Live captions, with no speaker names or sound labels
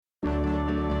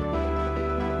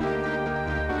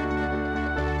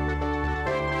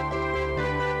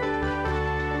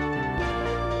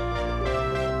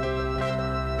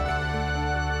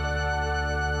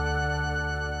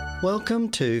Welcome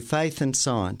to Faith and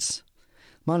Science.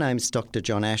 My name's Dr.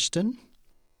 John Ashton,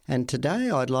 and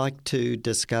today I'd like to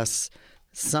discuss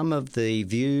some of the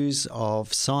views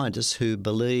of scientists who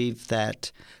believe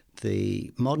that the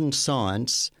modern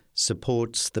science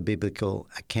supports the biblical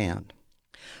account.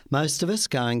 Most of us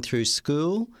going through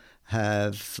school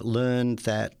have learned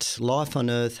that life on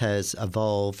Earth has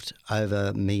evolved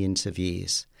over millions of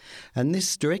years. And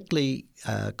this directly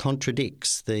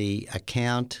contradicts the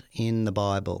account in the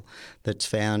Bible that's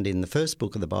found in the first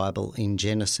book of the Bible in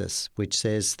Genesis, which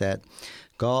says that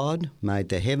God made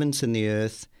the heavens and the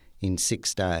earth in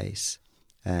 6 days,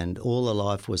 and all the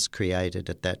life was created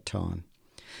at that time.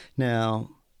 Now,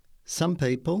 some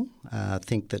people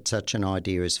think that such an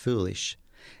idea is foolish,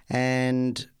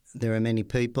 and there are many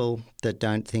people that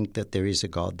don't think that there is a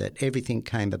God, that everything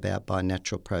came about by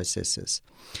natural processes.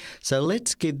 So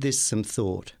let's give this some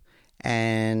thought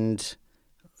and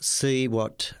see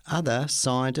what other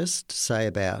scientists say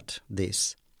about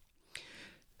this.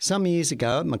 Some years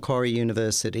ago at Macquarie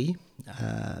University,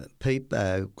 a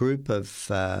group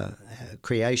of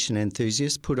creation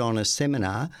enthusiasts put on a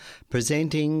seminar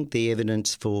presenting the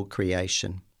evidence for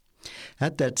creation.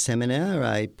 At that seminar,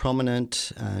 a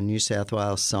prominent New South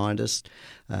Wales scientist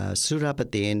stood up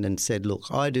at the end and said, "Look,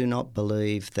 I do not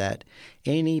believe that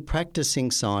any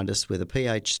practising scientist with a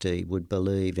PhD would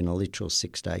believe in a literal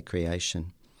 6-day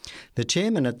creation." The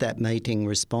chairman at that meeting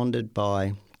responded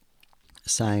by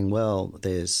saying, well,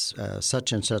 there's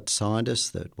such and such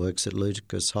scientist that works at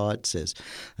Lucas Heights, there's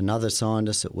another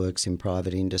scientist that works in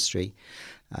private industry,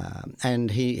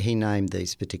 and he named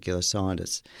these particular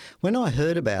scientists. When I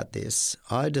heard about this,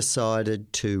 I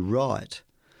decided to write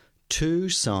to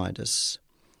scientists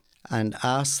and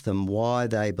ask them why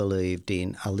they believed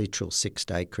in a literal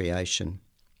 6-day creation.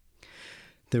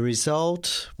 The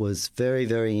result was very,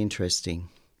 very interesting.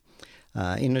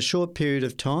 In a short period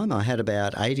of time, I had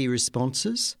about 80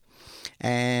 responses,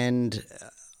 and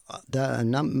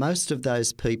most of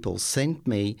those people sent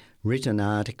me written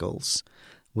articles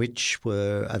which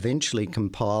were eventually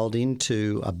compiled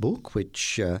into a book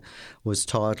which was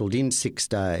titled In 6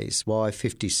 Days, Why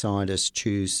 50 Scientists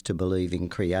Choose to Believe in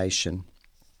Creation.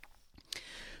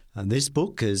 This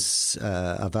book is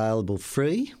available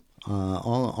free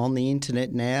on the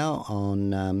internet now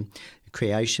on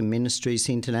Creation Ministries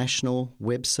International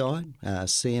website,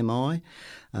 CMI.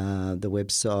 The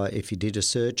website, if you did a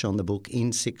search on the book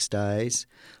In 6 Days,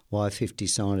 Why 50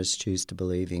 Scientists Choose to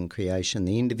Believe in Creation,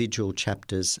 the individual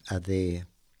chapters are there.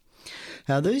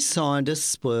 Now, these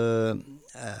scientists were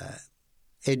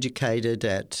educated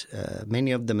at,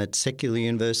 many of them at secular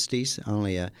universities.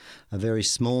 Only a very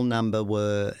small number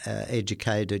were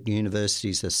educated at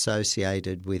universities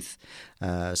associated with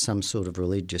some sort of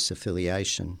religious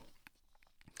affiliation.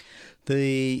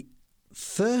 The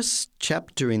first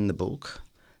chapter in the book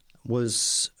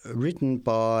was written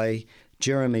by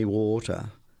Jeremy Walter,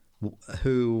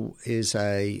 who is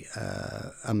a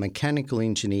mechanical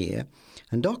engineer,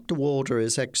 and Dr. Walter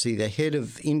is actually the head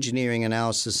of Engineering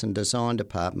Analysis and Design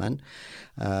Department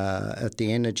at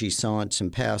the Energy Science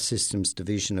and Power Systems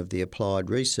Division of the Applied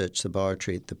Research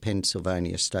Laboratory at the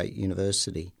Pennsylvania State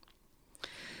University.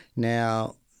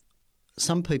 Now,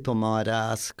 some people might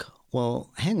ask,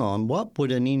 well, hang on, what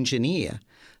would an engineer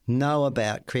know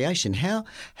about creation? How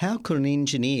could an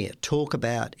engineer talk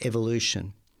about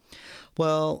evolution?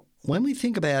 Well, when we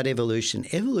think about evolution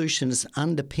is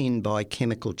underpinned by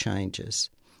chemical changes,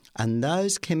 and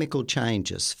those chemical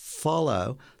changes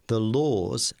follow the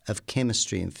laws of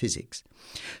chemistry and physics.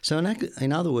 So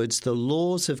in other words, the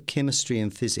laws of chemistry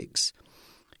and physics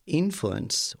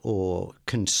influence or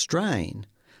constrain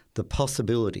the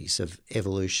possibilities of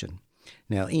evolution.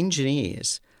 Now,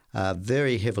 engineers are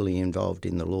very heavily involved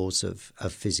in the laws of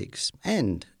physics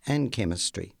and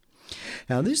chemistry.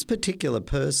 Now, this particular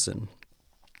person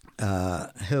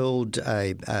held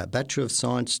a Bachelor of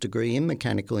Science degree in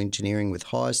Mechanical Engineering with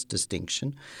highest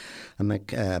distinction, a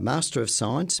Master of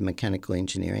Science in Mechanical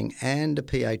Engineering and a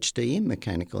PhD in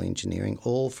Mechanical Engineering,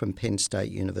 all from Penn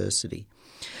State University.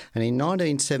 And in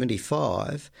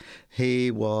 1975, he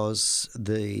was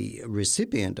the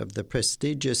recipient of the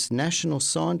prestigious National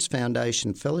Science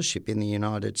Foundation Fellowship in the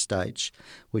United States,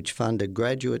 which funded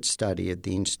graduate study at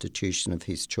the institution of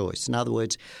his choice. In other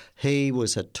words, he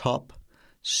was a top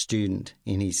student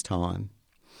in his time.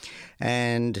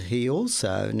 And he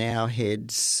also now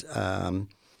heads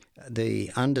the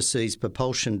underseas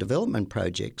propulsion development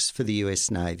projects for the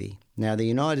US Navy. Now, the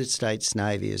United States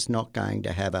Navy is not going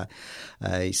to have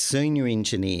a senior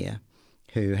engineer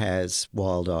who has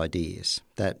wild ideas.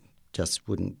 That just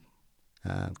wouldn't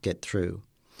get through.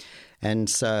 And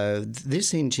so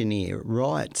this engineer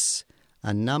writes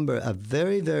a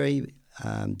very, very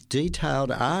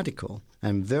detailed article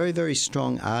and very, very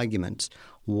strong arguments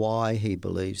why he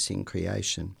believes in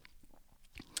creation.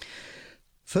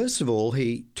 First of all,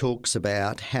 he talks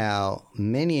about how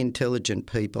many intelligent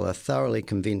people are thoroughly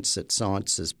convinced that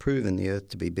science has proven the Earth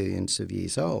to be billions of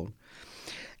years old.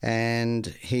 And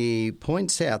he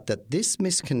points out that this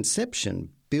misconception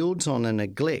builds on a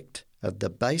neglect of the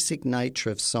basic nature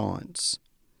of science,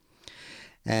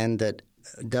 and that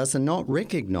does not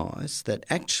recognise that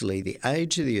actually the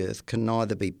age of the Earth can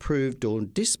neither be proved or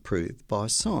disproved by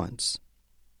science.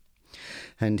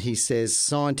 And he says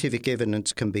scientific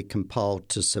evidence can be compiled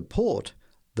to support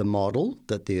the model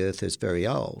that the Earth is very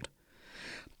old,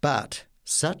 but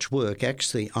such work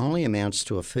actually only amounts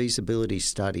to a feasibility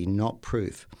study, not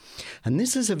proof. And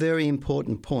this is a very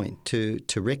important point to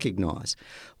recognise.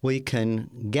 We can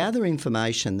gather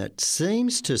information that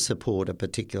seems to support a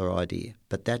particular idea,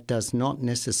 but that does not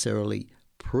necessarily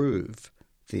prove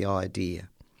the idea.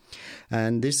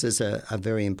 And this is a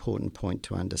very important point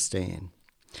to understand.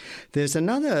 There's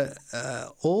another,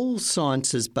 all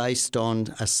science is based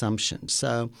on assumptions.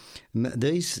 So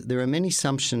there are many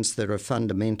assumptions that are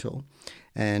fundamental,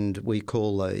 and we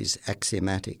call those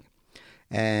axiomatic.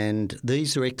 And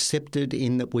these are accepted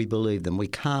in that we believe them. We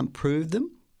can't prove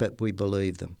them, but we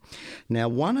believe them. Now,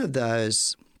 one of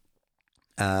those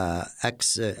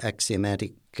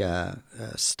axiomatic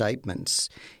statements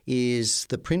is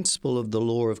the principle of the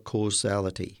law of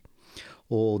causality,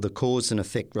 or the cause and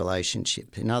effect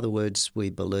relationship. In other words, we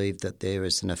believe that there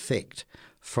is an effect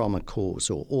from a cause,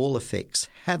 or all effects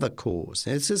have a cause.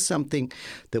 This is something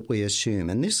that we assume.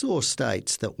 And this law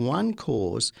states that one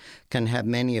cause can have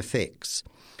many effects,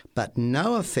 but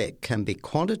no effect can be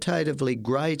quantitatively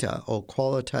greater or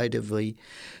qualitatively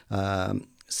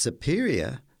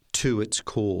superior to its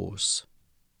cause.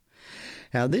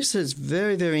 Now, this is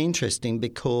very, very interesting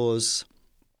because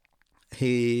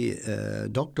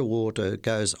Dr. Walter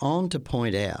goes on to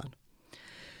point out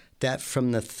that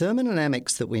from the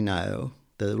thermodynamics that we know,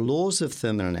 the laws of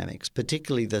thermodynamics,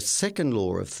 particularly the second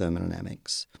law of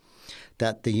thermodynamics,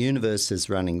 that the universe is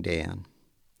running down.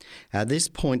 Now, this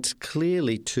points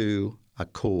clearly to a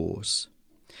cause.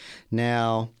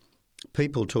 Now,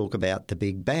 people talk about the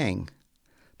Big Bang.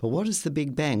 But what is the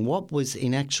Big Bang? What was,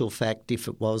 in actual fact, if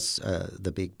it was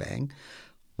the Big Bang,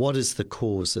 what is the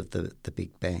cause of the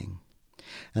Big Bang?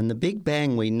 And the Big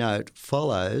Bang, we note,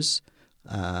 follows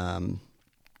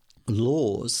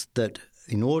laws that,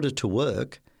 in order to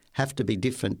work, have to be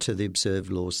different to the observed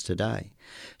laws today.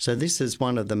 So this is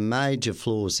one of the major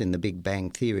flaws in the Big Bang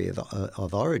theory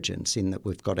of origins, in that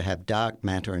we've got to have dark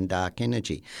matter and dark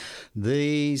energy.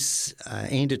 These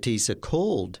entities are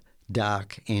called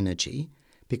dark energy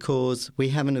because we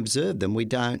haven't observed them. We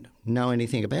don't know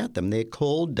anything about them. They're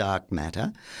called dark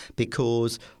matter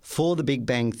because for the Big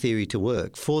Bang theory to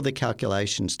work, for the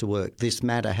calculations to work, this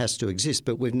matter has to exist,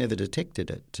 but we've never detected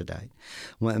it today.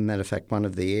 As a matter of fact, one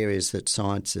of the areas that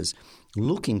science is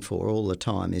looking for all the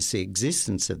time is the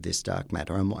existence of this dark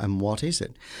matter, and what is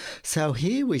it? So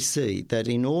here we see that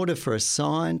in order for a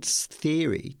science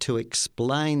theory to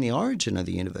explain the origin of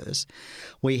the universe,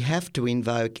 we have to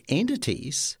invoke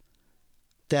entities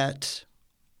that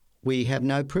we have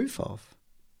no proof of.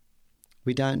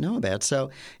 We don't know about.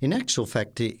 So in actual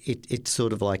fact, it's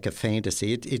sort of like a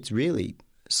fantasy. It's really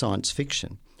science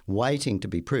fiction waiting to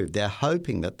be proved. They're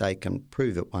hoping that they can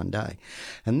prove it one day.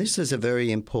 And this is a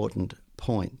very important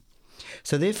point.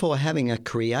 So therefore, having a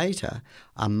creator,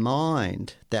 a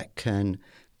mind that can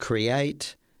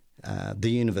create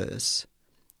the universe,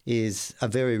 is a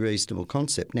very reasonable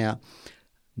concept. Now,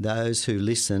 those who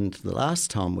listened the last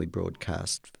time we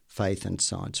broadcast Faith and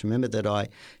Science, remember that I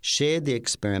shared the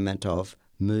experiment of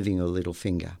moving a little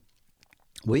finger.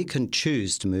 We can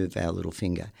choose to move our little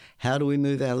finger. How do we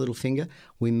move our little finger?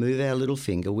 We move our little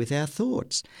finger with our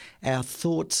thoughts. Our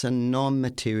thoughts are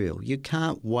non-material. You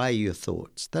can't weigh your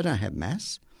thoughts. They don't have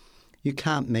mass. You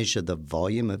can't measure the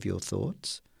volume of your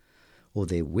thoughts or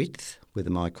their width with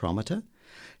a micrometer.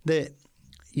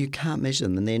 You can't measure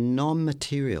them, and they're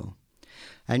non-material.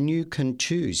 And you can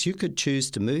choose. You could choose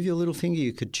to move your little finger.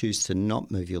 You could choose to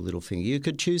not move your little finger. You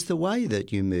could choose the way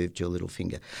that you moved your little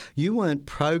finger. You weren't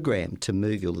programmed to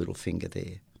move your little finger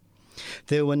there.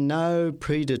 There were no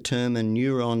predetermined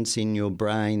neurons in your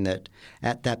brain that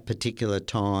at that particular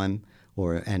time,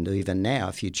 and even now,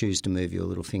 if you choose to move your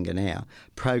little finger now,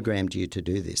 programmed you to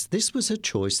do this. This was a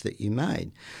choice that you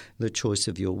made, the choice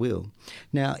of your will.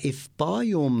 Now, if by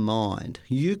your mind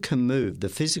you can move the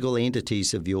physical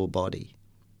entities of your body,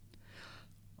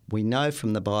 we know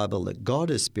from the Bible that God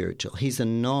is spiritual. He's a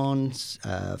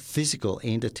non-physical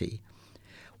entity.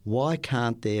 why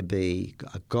can't there be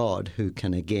a God who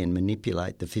can again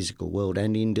manipulate the physical world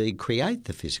and indeed create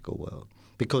the physical world?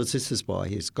 Because this is why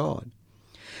he's God.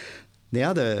 The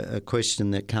other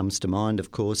question that comes to mind,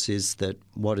 of course, is that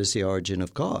what is the origin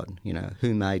of God?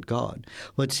 Who made God?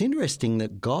 Well, it's interesting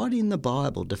that God in the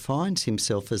Bible defines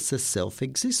himself as the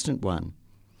self-existent one.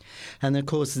 And, of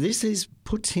course, this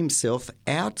puts himself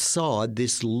outside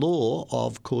this law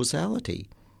of causality.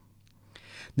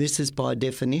 This is, by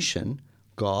definition,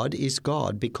 God is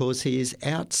God because he is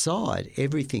outside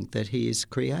everything that he has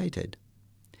created.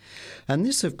 And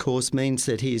this, of course, means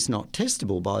that he is not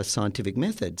testable by a scientific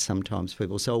method. Sometimes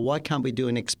people say, why can't we do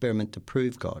an experiment to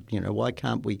prove God? Why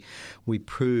can't we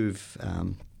prove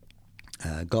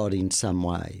God in some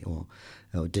way or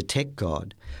detect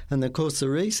God? And, of course, the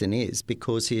reason is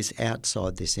because he is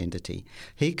outside this entity.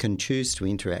 He can choose to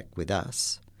interact with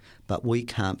us, but we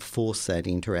can't force that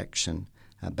interaction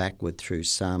backward through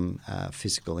some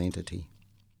physical entity.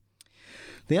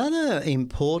 The other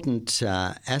important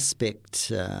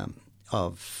aspect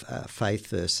of faith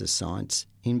versus science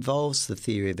involves the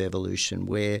theory of evolution,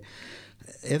 where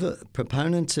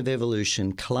proponents of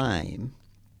evolution claim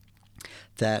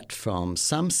that from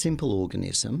some simple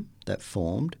organism that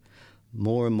formed,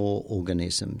 more and more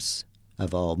organisms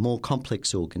evolved, more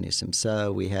complex organisms.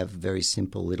 So we have very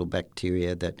simple little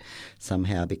bacteria that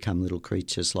somehow become little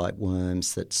creatures like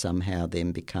worms, that somehow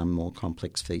then become more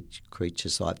complex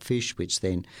creatures like fish, which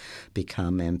then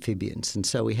become amphibians. And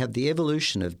so we have the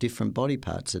evolution of different body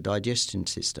parts, the digestion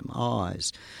system,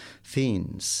 eyes,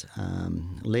 fins,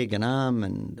 leg and arm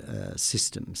and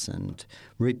systems and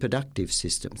reproductive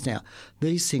systems. Now,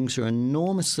 these things are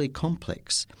enormously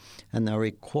complex and they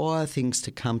require things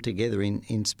to come together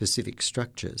in specific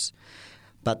structures.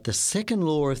 But the second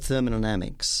law of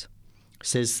thermodynamics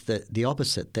says that the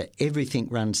opposite, that everything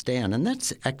runs down. And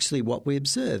that's actually what we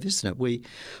observe, isn't it?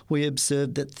 We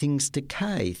observe that things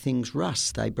decay, things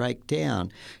rust, they break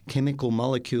down. Chemical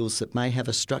molecules that may have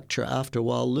a structure after a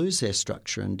while lose their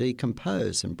structure and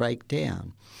decompose and break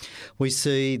down. We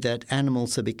see that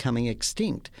animals are becoming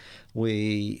extinct.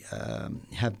 We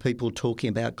have people talking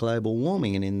about global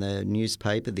warming, and in the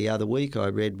newspaper the other week I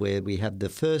read where we have the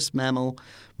first mammal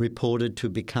reported to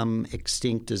become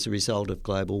extinct as a result of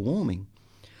global warming.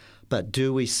 But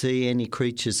do we see any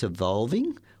creatures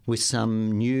evolving with some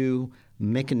new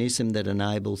mechanism that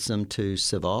enables them to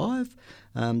survive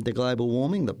the global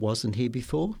warming that wasn't here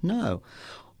before? No.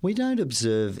 We don't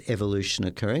observe evolution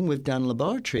occurring. We've done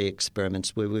laboratory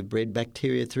experiments where we've bred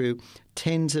bacteria through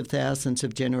tens of thousands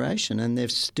of generations and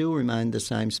they've still remained the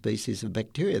same species of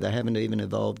bacteria. They haven't even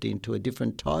evolved into a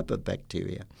different type of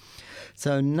bacteria.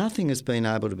 So nothing has been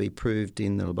able to be proved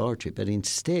in the laboratory, but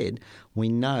instead we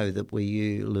know that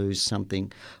we lose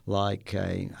something like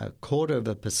a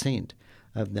 0.25%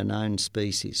 of the known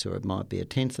species, or it might be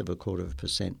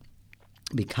 0.1%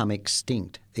 become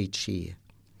extinct each year.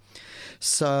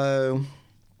 So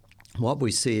what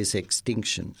we see is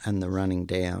extinction and the running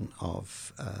down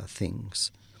of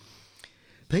things.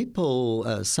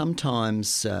 People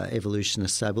sometimes,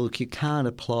 evolutionists say, well, look, you can't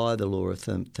apply the law of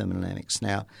thermodynamics.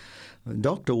 Now,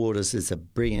 Dr. Waters is a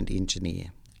brilliant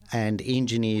engineer, and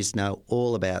engineers know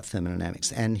all about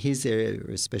thermodynamics, and his area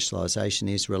of specialisation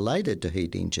is related to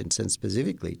heat engines and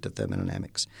specifically to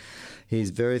thermodynamics.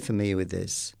 He's very familiar with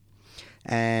this.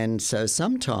 And so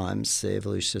sometimes the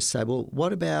evolutionists say, well,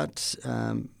 what about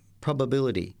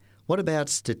probability? What about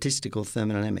statistical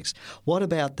thermodynamics? What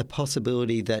about the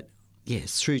possibility that,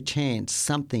 yes, through chance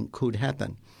something could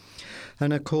happen?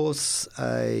 And of course,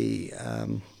 a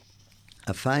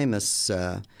famous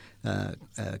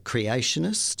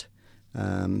creationist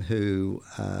who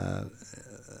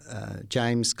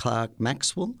James Clerk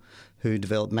Maxwell, who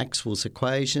developed Maxwell's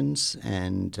equations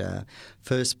and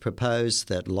first proposed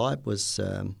that light was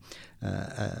a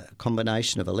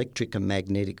combination of electric and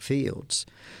magnetic fields.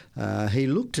 He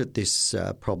looked at this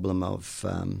problem of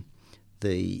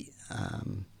the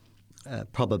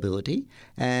probability,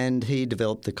 and he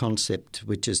developed the concept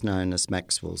which is known as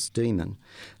Maxwell's demon,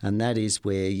 and that is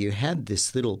where you have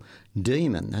this little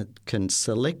demon that can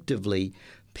selectively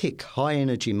pick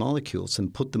high-energy molecules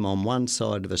and put them on one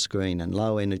side of a screen and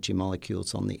low-energy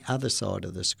molecules on the other side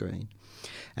of the screen.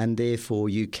 And therefore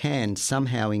you can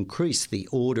somehow increase the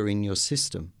order in your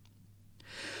system.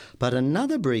 But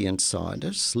another brilliant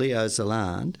scientist, Leo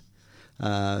Szilard,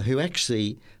 who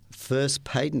actually first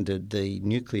patented the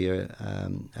nuclear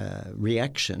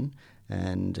reaction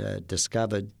and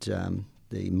discovered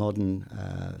the modern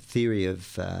theory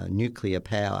of nuclear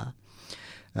power,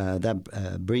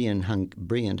 that brilliant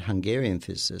Hungarian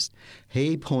physicist,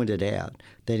 he pointed out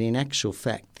that in actual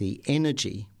fact the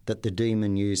energy that the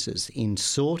demon uses in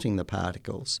sorting the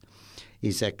particles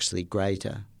is actually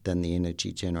greater than the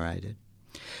energy generated.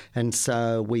 And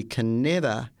so we can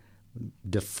never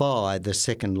defy the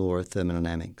second law of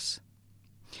thermodynamics.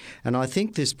 And I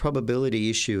think this probability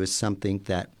issue is something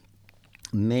that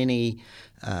many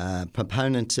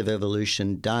proponents of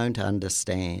evolution don't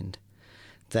understand,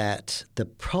 that the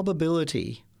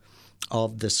probability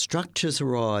of the structures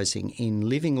arising in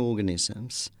living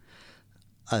organisms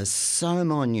are so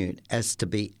minute as to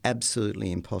be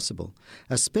absolutely impossible,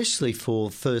 especially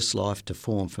for first life to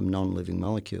form from non-living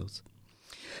molecules.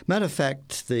 Matter of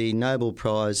fact, the Nobel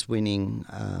Prize winning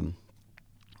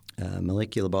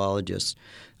molecular biologist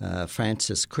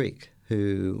Francis Crick,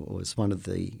 who was one of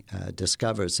the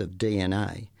discoverers of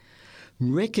DNA,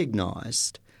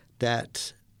 recognised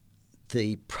that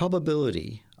the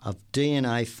probability of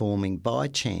DNA forming by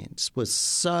chance was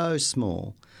so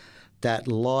small that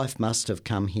life must have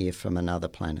come here from another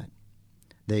planet.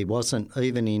 There wasn't,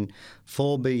 even in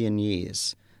 4 billion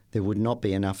years, there would not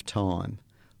be enough time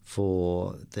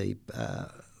for the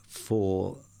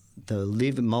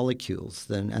living molecules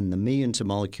and the millions of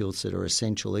molecules that are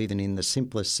essential even in the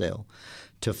simplest cell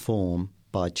to form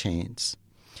by chance.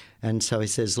 And so he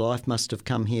says life must have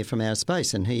come here from outer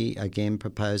space. And he again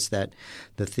proposed that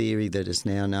the theory that is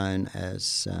now known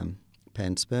as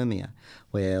panspermia,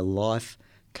 where life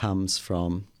comes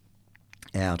from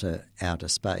outer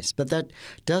space. But that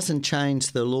doesn't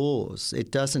change the laws.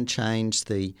 It doesn't change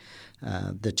the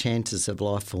chances of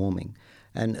life forming.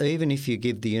 And even if you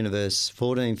give the universe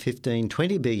 14, 15,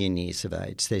 20 billion years of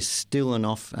age, there's still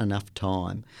enough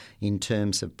time in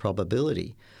terms of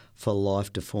probability for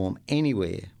life to form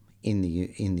anywhere in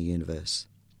the universe.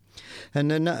 And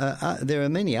then, there are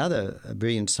many other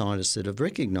brilliant scientists that have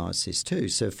recognised this too.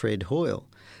 So Fred Hoyle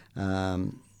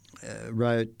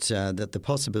wrote that the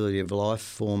possibility of life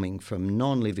forming from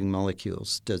non-living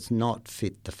molecules does not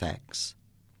fit the facts.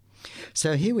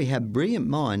 So here we have brilliant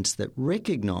minds that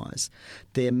recognise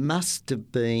there must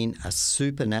have been a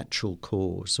supernatural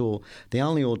cause, or the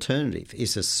only alternative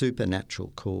is a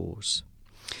supernatural cause.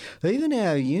 Even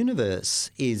our universe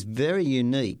is very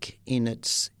unique in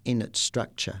its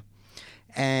structure,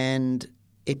 and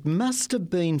it must have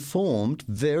been formed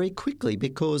very quickly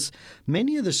because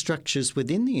many of the structures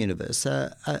within the universe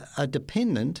are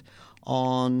dependent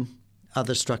on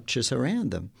other structures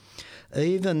around them.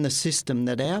 Even the system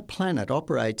that our planet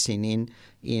operates in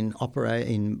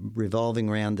revolving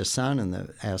around the sun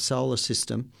and our solar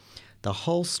system, the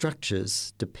whole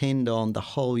structures depend on the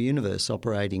whole universe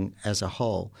operating as a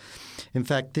whole. In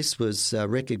fact, this was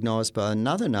recognised by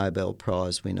another Nobel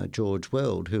Prize winner, George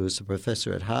Weld, who was a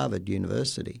professor at Harvard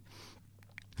University.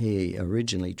 He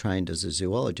originally trained as a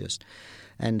zoologist,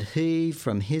 and he,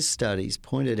 from his studies,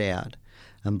 pointed out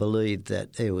and believed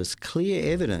that there was clear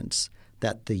evidence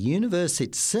that the universe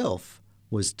itself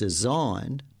was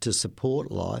designed to support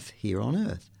life here on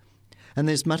Earth. And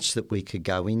there's much that we could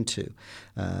go into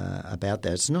about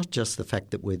that. It's not just the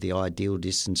fact that we're the ideal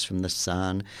distance from the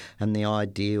sun and the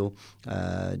ideal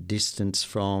distance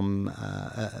from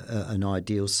an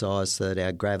ideal size so that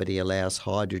our gravity allows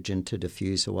hydrogen to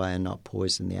diffuse away and not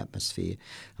poison the atmosphere,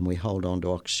 and we hold on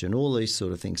to oxygen, all these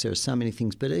sort of things. There are so many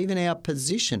things, but even our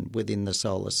position within the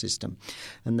solar system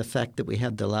and the fact that we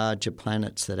have the larger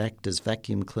planets that act as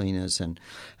vacuum cleaners and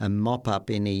mop up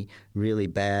any really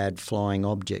bad flying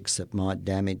objects that might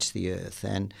damage the Earth,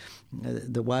 and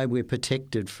the way we're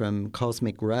protected from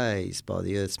cosmic rays by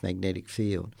the Earth's magnetic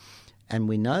field. And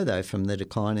we know, though, from the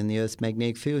decline in the Earth's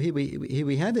magnetic field, here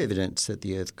we have evidence that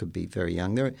the Earth could be very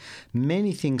young. There are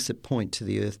many things that point to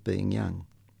the Earth being young.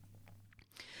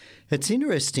 It's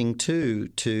interesting, too,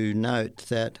 to note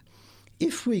that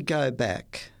if we go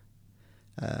back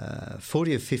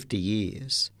 40 or 50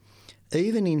 years,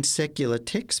 even in secular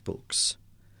textbooks,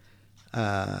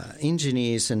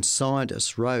 engineers and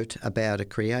scientists wrote about a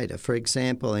creator. For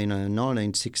example, in a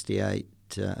 1978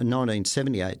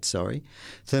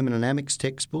 thermodynamics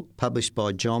textbook published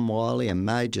by John Wiley, a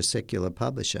major secular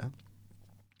publisher.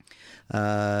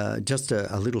 Just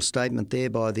a little statement there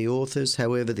by the authors.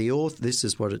 However, this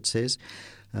is what it says,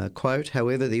 quote,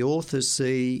 however, the authors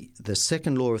see the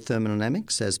second law of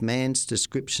thermodynamics as man's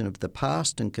description of the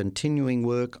past and continuing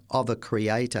work of a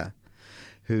creator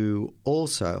who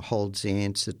also holds the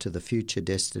answer to the future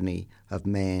destiny of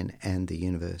man and the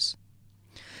universe.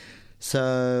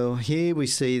 So here we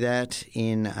see that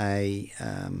in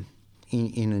an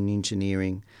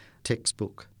engineering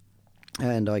textbook,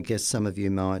 and I guess some of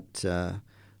you might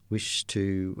wish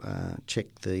to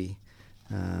check the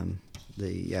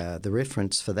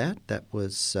reference for that. That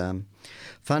was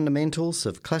Fundamentals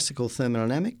of Classical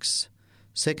Thermodynamics,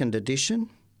 second edition,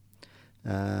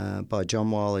 by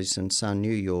John Wiley & Son,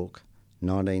 New York,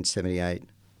 1978,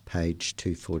 page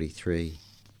 243.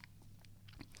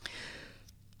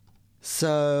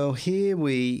 So here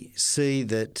we see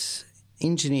that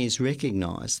engineers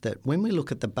recognise that when we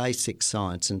look at the basic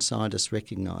science, and scientists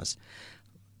recognise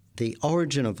the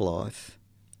origin of life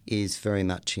is very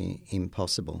much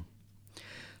impossible.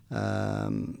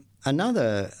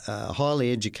 Another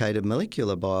highly educated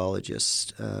molecular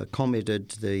biologist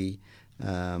commented a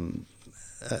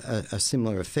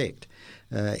similar effect.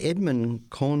 Edmund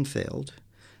Kornfeld,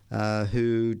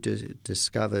 who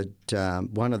discovered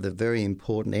one of the very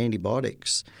important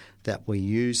antibiotics that we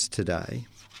use today,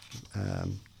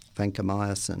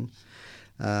 vancomycin,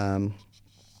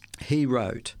 he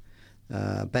wrote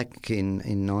back in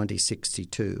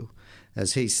 1962,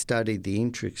 as he studied the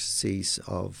intricacies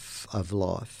of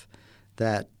life,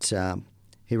 that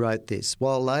he wrote this: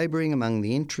 while labouring among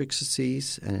the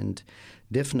intricacies and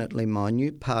definitely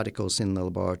minute particles in the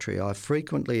laboratory, I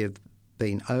frequently have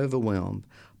been overwhelmed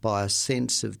by a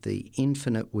sense of the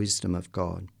infinite wisdom of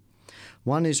God.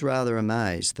 One is rather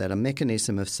amazed that a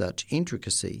mechanism of such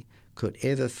intricacy could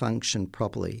ever function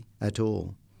properly at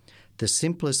all. The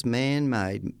simplest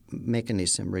man-made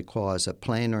mechanism requires a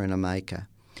planner and a maker.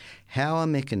 How a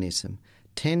mechanism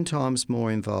 10 times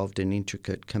more involved and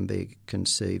intricate can be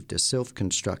conceived as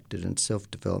self-constructed and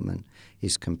self-development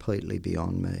is completely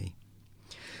beyond me.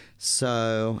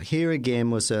 So here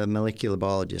again was a molecular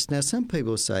biologist. Now some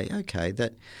people say, okay,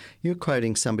 that you're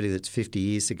quoting somebody that's 50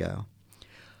 years ago.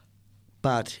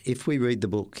 But if we read the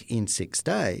book in 6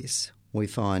 days, we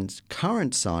find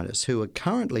current scientists who are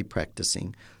currently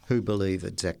practicing who believe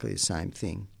exactly the same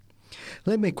thing.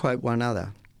 Let me quote one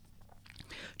other.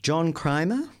 John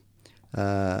Kramer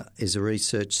is a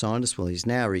research scientist. Well, he's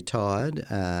now retired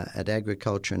at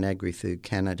Agriculture and Agri-Food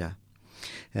Canada.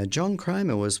 John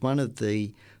Kramer was one of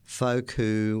the folk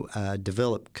who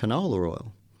developed canola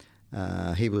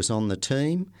oil. He was on the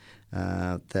team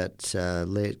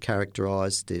that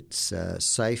characterised its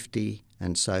safety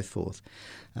and so forth.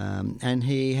 And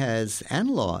he has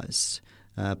analysed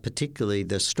particularly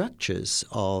the structures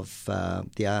of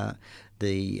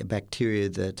the bacteria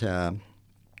that are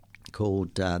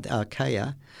called the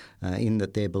archaea, in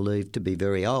that they're believed to be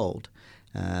very old.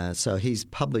 So he's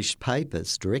published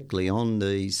papers directly on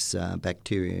these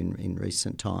bacteria in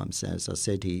recent times. As I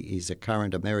said, he is a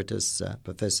current emeritus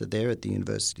professor there at the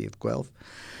University of Guelph.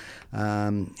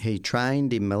 He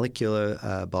trained in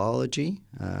molecular biology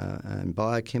and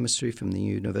biochemistry from the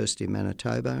University of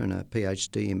Manitoba and a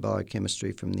PhD in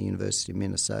biochemistry from the University of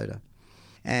Minnesota.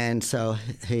 And so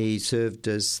he served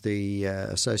as the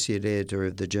associate editor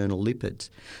of the journal Lipids.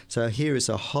 So here is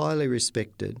a highly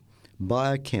respected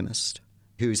biochemist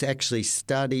who's actually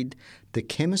studied the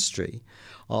chemistry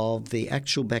of the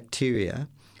actual bacteria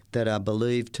that are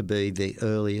believed to be the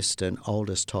earliest and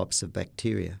oldest types of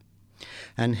bacteria.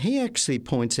 And he actually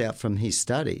points out from his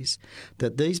studies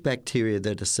that these bacteria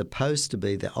that are supposed to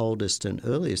be the oldest and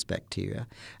earliest bacteria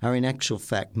are in actual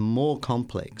fact more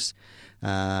complex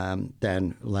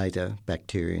than later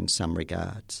bacteria in some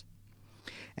regards.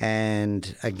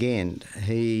 And again,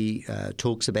 he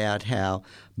talks about how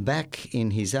back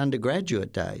in his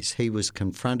undergraduate days he was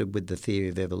confronted with the theory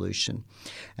of evolution.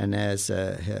 And as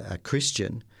a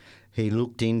Christian, he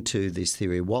looked into this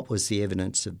theory. What was the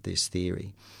evidence of this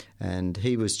theory? And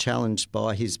he was challenged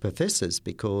by his professors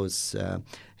because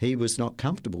he was not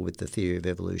comfortable with the theory of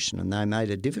evolution, and they made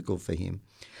it difficult for him.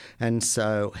 And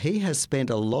so he has spent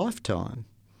a lifetime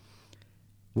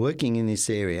working in this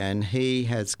area, and he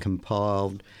has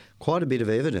compiled quite a bit of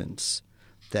evidence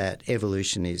that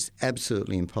evolution is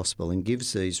absolutely impossible, and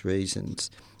gives these reasons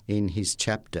in his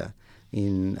chapter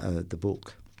in the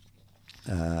book,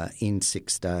 In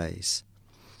 6 Days.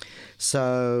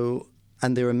 So,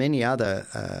 and there are many other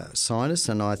scientists,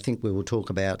 and I think we will talk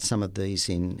about some of these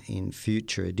in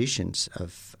future editions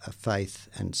of Faith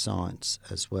and Science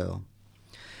as well.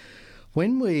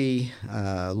 When we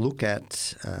look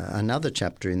at another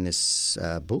chapter in this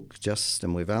book,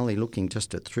 and we're only looking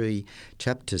just at 3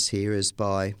 chapters here, is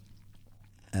by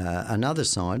another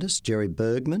scientist, Jerry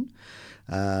Bergman,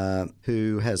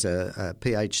 who has a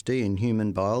PhD in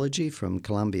human biology from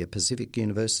Columbia Pacific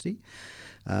University,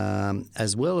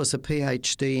 as well as a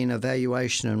PhD in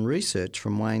evaluation and research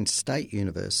from Wayne State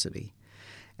University,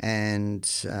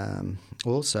 and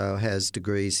also has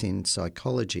degrees in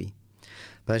psychology.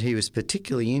 But he was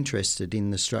particularly interested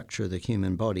in the structure of the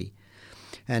human body.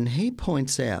 And he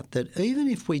points out that even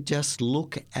if we just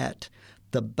look at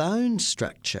the bone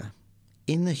structure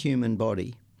in the human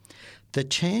body, the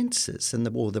chances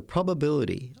or the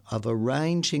probability of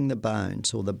arranging the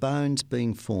bones, or the bones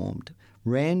being formed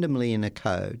randomly in a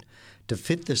code to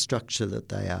fit the structure that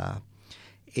they are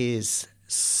is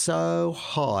so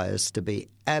high as to be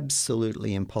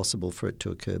absolutely impossible for it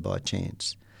to occur by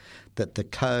chance, that the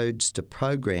codes to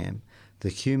program the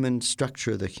human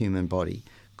structure of the human body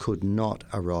could not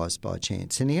arise by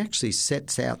chance. And he actually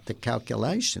sets out the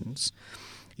calculations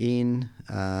in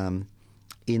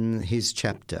his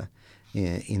chapter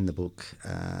in the book,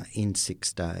 In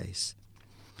 6 Days.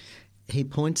 He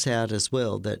points out as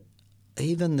well that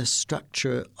even the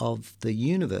structure of the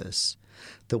universe,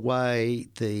 the way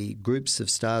the groups of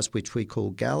stars which we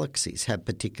call galaxies have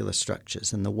particular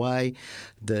structures, and the way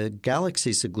the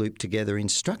galaxies are grouped together in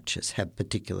structures have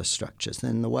particular structures,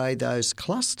 and the way those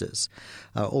clusters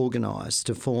are organised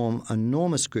to form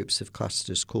enormous groups of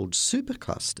clusters called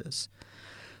superclusters.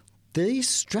 These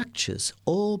structures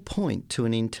all point to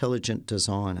an intelligent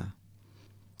designer,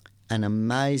 an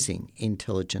amazing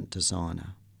intelligent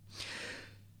designer.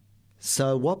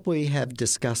 So what we have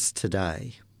discussed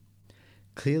today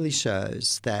clearly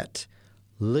shows that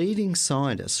leading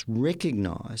scientists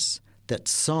recognise that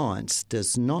science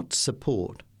does not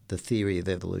support the theory of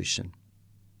evolution.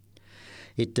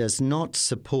 It does not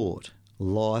support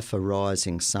life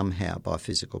arising somehow by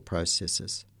physical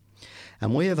processes.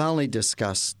 And we have only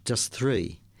discussed just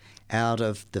 3 out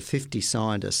of the 50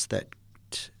 scientists that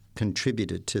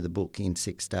contributed to the book In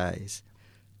 6 Days.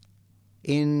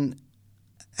 In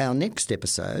our next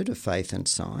episode of Faith and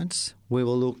Science, we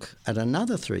will look at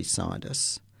another 3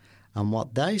 scientists and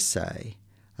what they say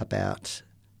about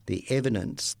the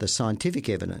evidence, the scientific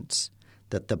evidence,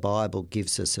 that the Bible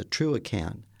gives us a true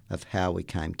account of how we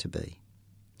came to be.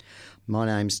 My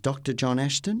name's Dr. John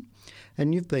Ashton,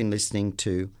 and you've been listening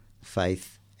to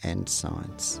Faith and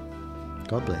Science.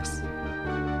 God bless.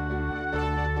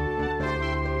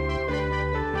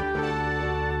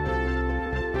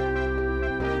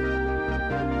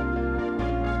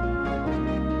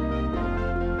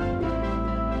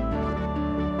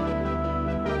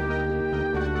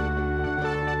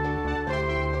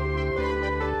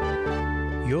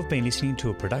 You've been listening to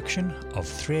a production of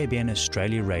 3ABN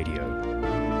Australia Radio.